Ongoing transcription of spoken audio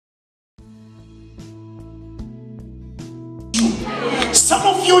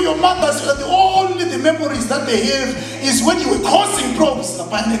of you, your mothers, only the memories that they have is when you were causing problems,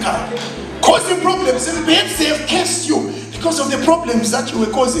 causing problems, and perhaps they have cursed you because of the problems that you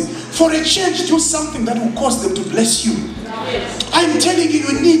were causing. For a change, do something that will cause them to bless you. I'm telling you,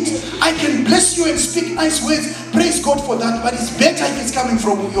 you need. I can bless you and speak nice words. Praise God for that, but it's better if it's coming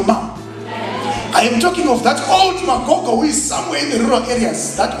from your mom. I am talking of that old Magogo who is somewhere in the rural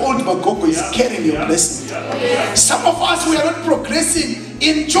areas. That old Magogo is carrying your blessing. Some of us, we are not progressing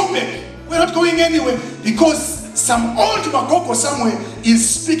in Joburg. We're not going anywhere because some old Magogo somewhere is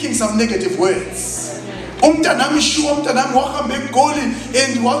speaking some negative words. And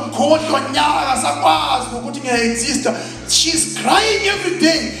she's crying every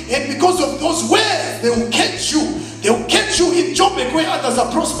day, and because of those words, they will catch you. They will catch you in Joburg where others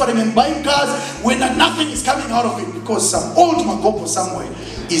are prospering and buying cars when nothing is coming out of it, because some old Magogo somewhere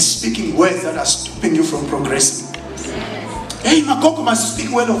is speaking words that are stopping you from progressing. Hey, Magogo must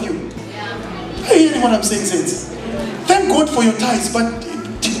speak well of you. Are you hearing what I'm saying, saints? Thank God for your tithes, but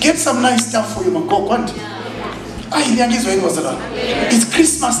to get some nice stuff for you, Magogo. It's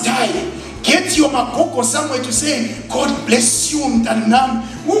Christmas time. Get your Magogo somewhere to say, God bless you, Mtanam.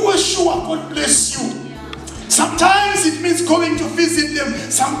 We were sure God bless you. Sometimes it means going to visit them.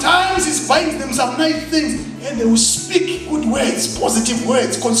 Sometimes it's buying them some nice things. And they will speak good words, positive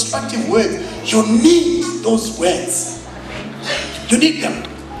words, constructive words. You need those words. You need them.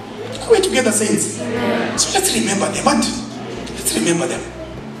 Are we together, saints? So let's remember them. Let's remember them.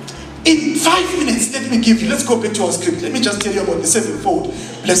 In 5 minutes, let me give you, let's go back to our script. Let me just tell you about the sevenfold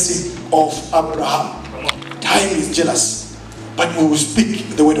blessing of Abraham. Time is jealous, but we will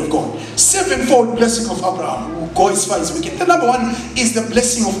speak the word of God. Sevenfold blessing of Abraham. We will go as far as we can. The number one is the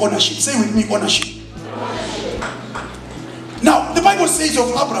blessing of ownership. Say with me, ownership. Now, the Bible says of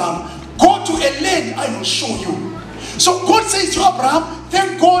Abraham, go to a land I will show you. So God says to Abraham,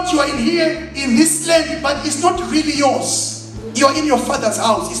 thank God you are in here in this land, but it's not really yours. You are in your father's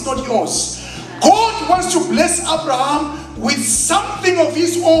house. It's not yours. God wants to bless Abraham with something of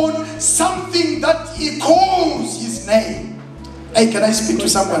his own, something that he calls his name. Hey, can I speak to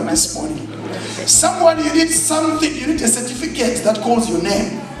someone this morning? Someone, you need something, you need a certificate that calls your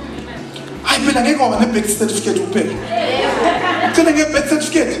name. I feel like I got a birth certificate. Can I get a birth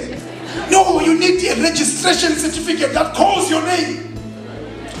certificate? No, you need a registration certificate that calls your name.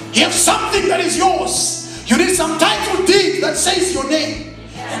 You have something that is yours. You need some title deed that says your name.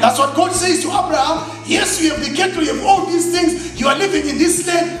 And that's what God says to Abraham. Yes, you have the cattle, you have all these things. You are living in this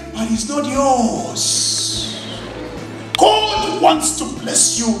land, but it's not yours. God wants to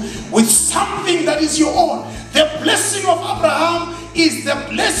bless you with something that is your own. The blessing of Abraham is the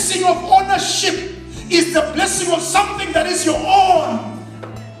blessing of ownership. Is the blessing of something that is your own.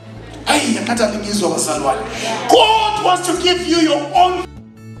 God wants to give you your own